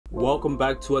welcome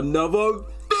back to another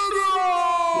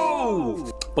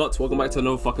video. Welcome back to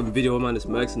another fucking video, man. It's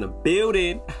Max in the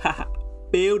building.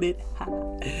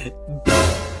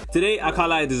 Today, I can't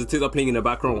lie, there's a TikTok playing in the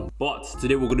background, but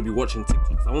today we're going to be watching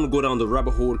TikToks. I want to go down the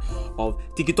rabbit hole of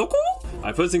TikTok.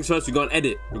 Alright, first things first, we're going to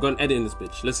edit. We're going to edit in this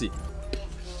bitch. Let's see.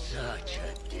 Such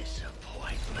a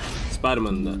disappointment.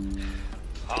 Spider-Man.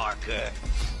 Parker.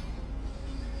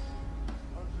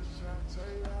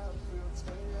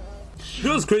 You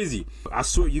know what's crazy? I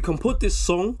swear, you can put this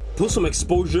song, put some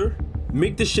exposure,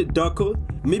 make this shit darker,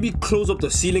 maybe close up the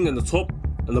ceiling and the top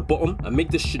and the bottom, and make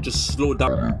this shit just slow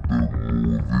down.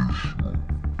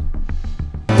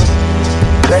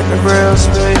 Let the real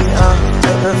speak,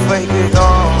 let the fake it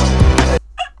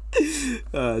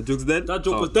on. Joke's dead? That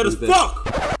joke was dead as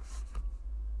fuck!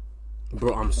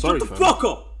 Bro, I'm sorry, Shut the fam. fuck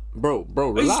up! Bro, Are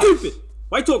you relax. stupid?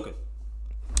 Why you talking?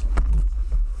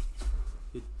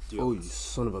 Oh, you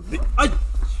son of a bitch.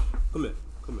 Come here.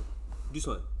 Do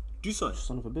something.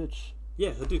 Son of a bitch.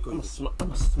 Yeah, I do. Come I'ma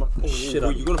here. smack the shit out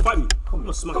of You you. gonna fight me? I'm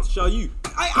gonna smack the shit out of you.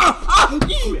 Come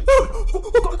here.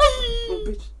 Oh,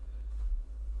 bitch.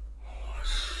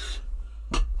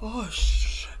 Oh,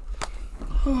 shit.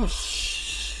 Oh,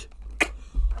 shit.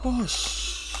 Oh,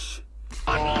 shit.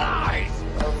 Lies!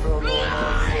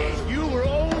 Lies! You were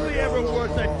only ever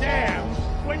worth a damn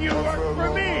when you worked for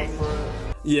me!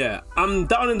 Yeah, I'm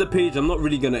down in the page. I'm not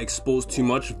really gonna expose too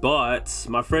much, but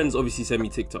my friends obviously send me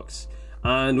TikToks.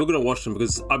 And we're gonna watch them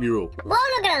because I'll be real. Well,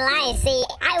 I'm not gonna lie, see,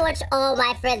 I watch all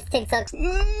my friends' TikToks.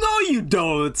 No, you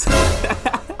don't.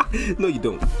 No, you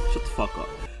don't. Shut the fuck up.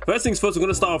 First things first, we're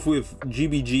gonna start off with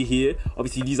GBG here.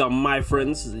 Obviously, these are my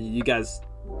friends. You guys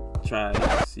try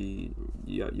to see.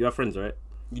 You have friends, right?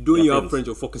 You doing your friends,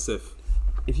 you're fucking safe.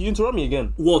 If you interrupt me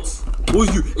again. What? Who's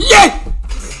you? Yeah!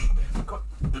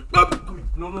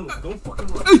 No, don't fucking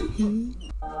run.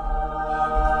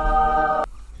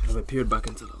 I've appeared back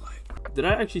into the light. Did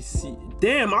I actually see?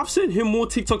 Damn, I've sent him more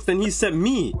TikToks than he sent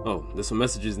me. Oh, there's some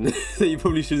messages in there that you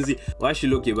probably shouldn't see. Well, actually,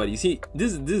 look here, buddy. You see,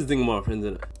 this is the thing about my friends,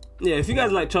 isn't it? Yeah, if you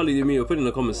guys like Charlie and me, put it in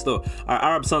the comments still. Alright,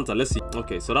 Arab Santa, let's see.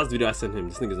 Okay, so that's the video I sent him.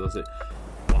 This nigga's not saying.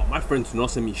 Wow, my friends do not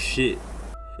send me shit.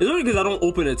 It's only because I don't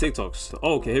open their TikToks.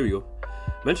 Oh, okay, here we go.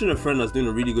 Mention a friend that's doing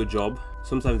a really good job.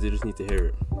 Sometimes they just need to hear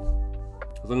it.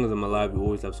 As long as I'm alive, you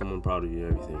always have someone proud of you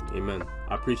and everything. Amen.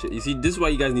 I appreciate it. You see, this is why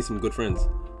you guys need some good friends.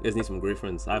 You guys need some great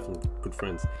friends. I have some good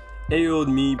friends. 8-year-old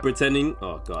me pretending.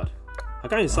 Oh, God. How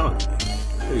can you sound?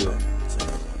 There you go.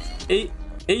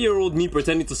 8-year-old me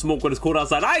pretending to smoke when it's cold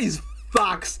outside. That is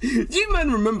facts. Do you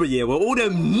man remember, yeah, well, all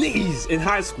them niggas in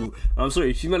high school? I'm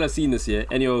sorry, if you man have seen this, yeah,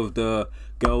 any of the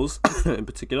girls in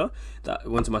particular that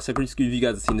went to my secondary school, if you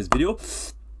guys have seen this video,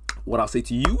 what I'll say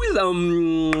to you is,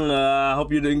 I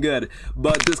hope you're doing good.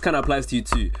 But this kind of applies to you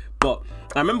too. But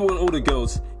I remember when all the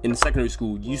girls in secondary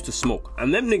school used to smoke,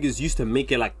 and them niggas used to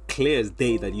make it like clear as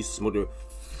day that used to smoke.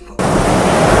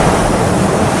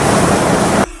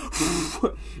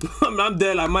 I'm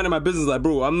there like minding my business, like,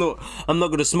 bro, I'm not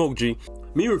gonna smoke, G.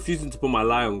 Me refusing to put my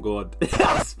lie on God.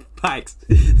 That's facts.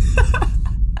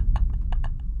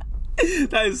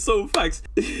 That is so facts.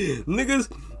 Niggas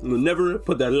will never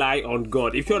put their lie on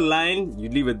God. If you're lying, you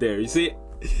leave it there. You say,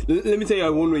 let me tell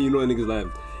you one way you know a nigga's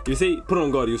lying. You say, put on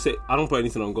God. You say, I don't put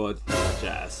anything on God.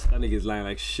 Jazz. That nigga's lying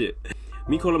like shit.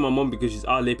 Me calling my mom because she's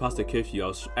out late past the curfew. I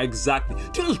was exactly.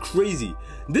 Dude, was crazy.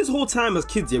 This whole time as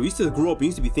kids, yeah, we used to grow up. We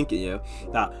used to be thinking, yeah,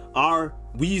 that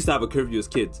we used to have a curfew as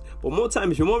kids. But more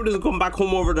time, if your mom doesn't come back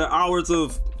home over the hours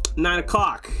of 9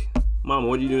 o'clock, Mom,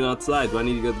 what are you doing outside? Do I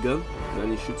need to get the gun? Do I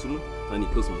need to shoot someone? Do I need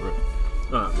to kill someone?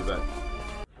 Alright, be back.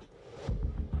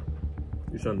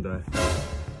 You shouldn't die.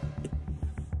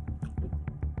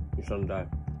 You shouldn't die.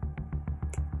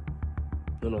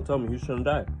 No, tell me you shouldn't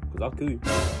die. Because I'll kill you.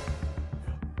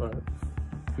 Alright.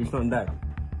 You shouldn't die.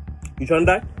 You trying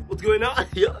to die? What's going on?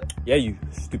 Yeah, you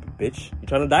stupid bitch. You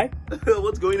trying to die?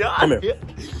 What's going on? Come here.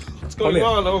 What's going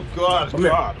on? Oh, God. Come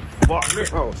here.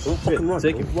 Fuck. Oh, don't fucking run.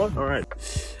 Take it. Alright.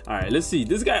 Alright, let's see.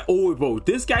 This guy, oh, bro.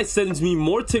 This guy sends me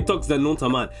more TikToks than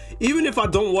Nonta, man. Even if I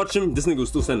don't watch him, this nigga will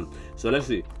still send them. So let's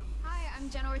see. Hi, I'm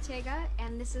Jenna Ortega,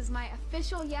 and this is my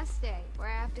official yes day, where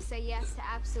I have to say yes to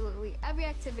absolutely every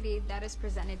activity that is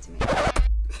presented to me.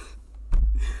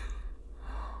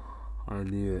 I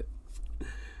knew it.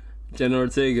 Jenna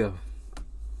Ortega.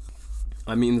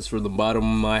 I mean this from the bottom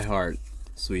of my heart,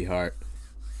 sweetheart.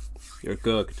 You're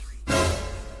cooked.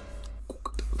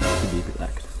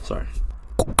 Sorry.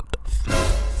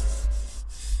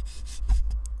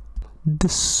 The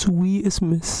sweetest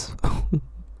miss.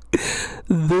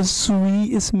 The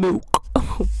sweetest milk.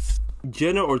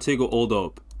 Jenna Ortega old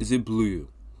up. Is it blue?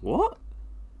 What?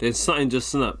 Then something just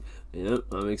snapped. Yep,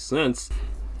 that makes sense.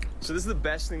 So this is the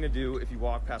best thing to do if you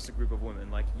walk past a group of women.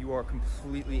 Like, you are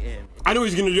completely in. I know what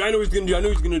he's gonna do. I know what he's gonna do. I know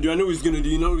what he's gonna do. I know what he's gonna do.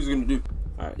 You know what he's gonna do.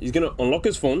 All right, he's gonna unlock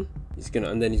his phone.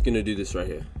 And then he's gonna do this right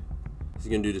here. He's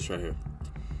gonna do this right here.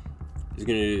 He's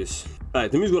gonna do this. All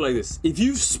right, let me go like this. If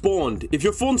your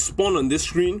phone spawned on this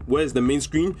screen, where's the main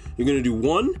screen? You're gonna do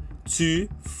 1, 2,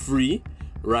 3,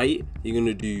 right? You're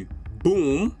gonna do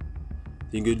boom.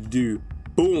 You're gonna do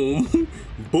boom,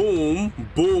 boom,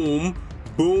 boom,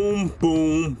 boom,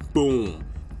 boom, boom.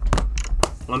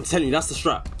 I'm telling you, that's the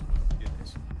strap.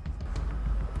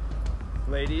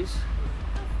 Ladies.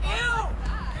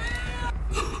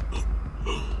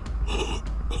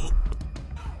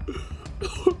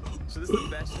 So this is the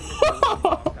best thing to do if you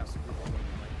walk past a group of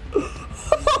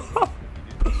women.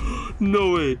 No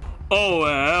way. Oh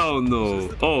hell no.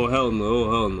 Oh hell no. Oh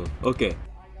hell no. Okay. I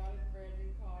got a brand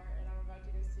new car and I'm about to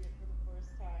go see it for the first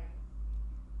time.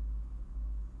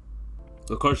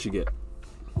 What car she get?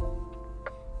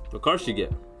 What car she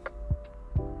get?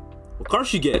 What car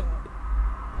she get?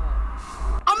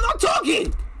 I'm not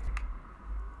talking!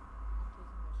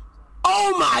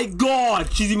 Oh my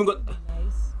god! She's even got...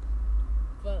 Nice.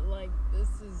 But like, this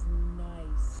is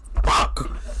nice. Fuck!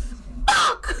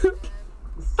 Fuck!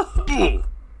 All the carbon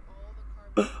fiber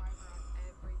on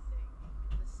everything.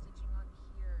 The stitching on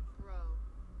here, bro.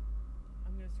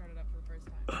 I'm gonna start it up for the first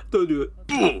time. Don't do it.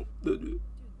 Don't do it. Dude,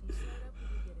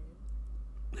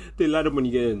 They they start up when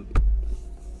you get in. light up when you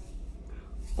get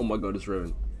in. Oh my god, it's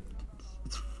revving.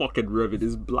 It's fucking revving.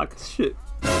 It's black as shit.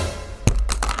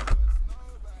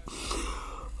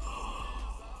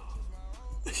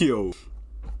 Yo.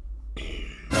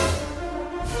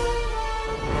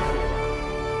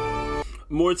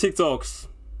 More TikToks.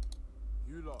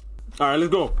 Alright,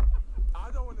 let's go.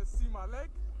 I don't want to see my leg,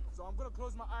 so I'm gonna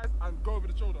close my eyes and go over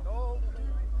the shoulder. No.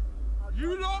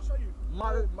 You lot?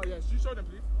 Yes, you show them,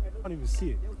 please. I can't even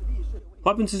see it.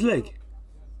 What happened to his leg?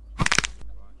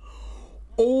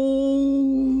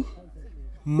 Oh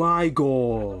my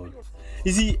god.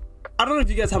 You see, I don't know if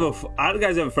you guys have a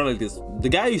friend like this. The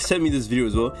guy who sent me this video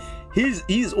as well,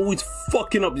 he's always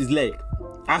fucking up his leg.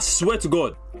 I swear to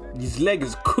god, his leg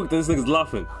is cooked and this nigga's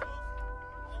laughing.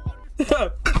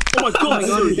 Oh my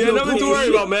god, yeah, nothing to worry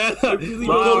about, man.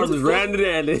 My arm is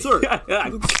rounded. Sir,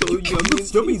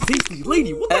 you're being tasty,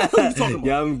 lady. What the hell are you talking about?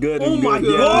 Yeah, I'm good. Oh my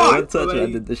god, I touched it. I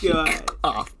did this shit.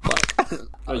 Oh fuck.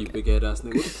 Oh, you big head ass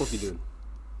nigga. What the fuck you doing?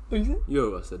 What you said?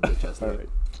 Yo, I said bitch ass nigga.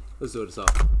 Let's do this out.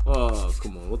 Oh,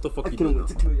 come on. What the fuck you doing now?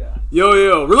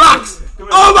 Yo, relax.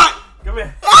 Oh my. Come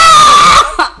here.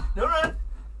 No run.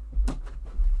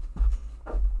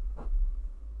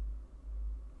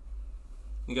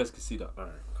 You guys can see that. All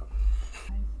right, come.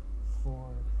 4,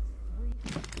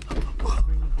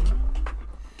 3.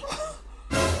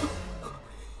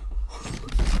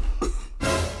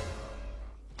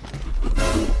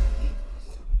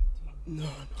 No.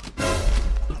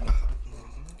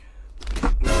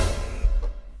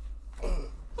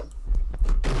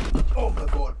 Oh my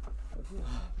god.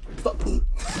 Stop.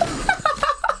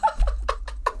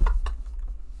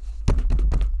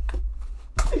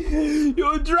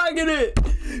 You're dragging it.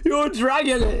 You're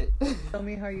dragging it. Tell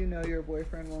me how you know your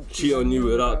boyfriend won't cheat on you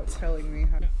without telling me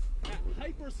how. At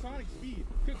hypersonic speed,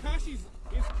 Kakashi's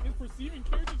is perceiving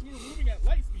characters who are moving at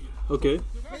light speed. Okay.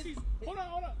 Kakashi's, hold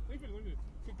on. Let me finish.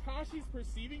 Kakashi's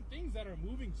perceiving things that are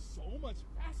moving so much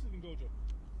faster than Gojo.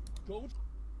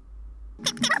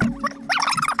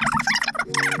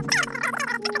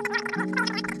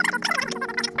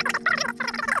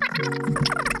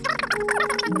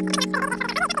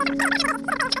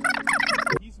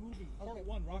 He's moving part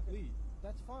 1, Rock Lee.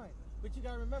 That's fine, but you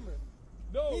gotta remember,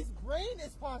 no, his brain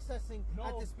is processing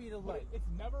at the speed of light. It's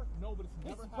never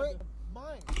had the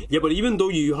mind. Yeah, but even though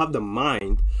you have the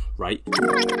mind, right?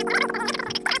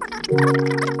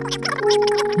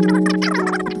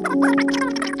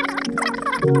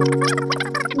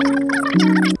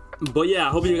 But yeah, I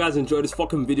hope you guys enjoyed this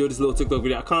fucking video, this little TikTok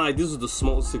video. I kind of like, this is the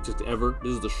smallest TikTok ever.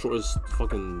 This is the shortest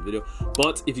fucking video.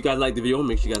 But if you guys like the video,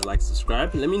 make sure you guys like,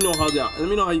 subscribe. Let me know how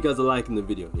you guys are liking the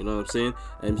video. You know what I'm saying?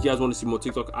 And if you guys want to see more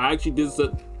TikTok, I actually did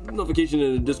set notification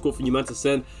in the Discord for you man to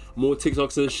send more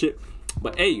TikToks and shit.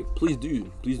 But hey, please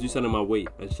do send them my way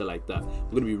and shit like that.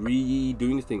 We're gonna be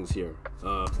redoing things here.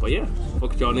 But yeah,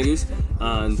 fuck y'all niggas,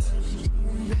 and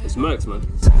it's Max, man.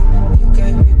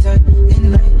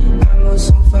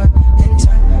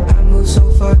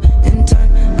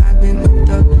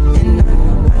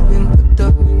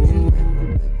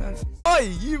 Oi,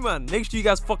 you man, make sure you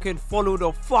guys fucking follow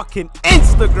the fucking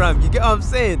Instagram. You get what I'm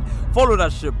saying? Follow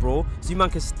that shit, bro, so you man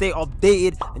can stay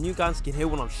updated and you guys can hear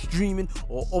when I'm streaming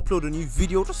or upload a new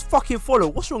video. Just fucking follow.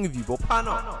 What's wrong with you, bro? Pan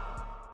out.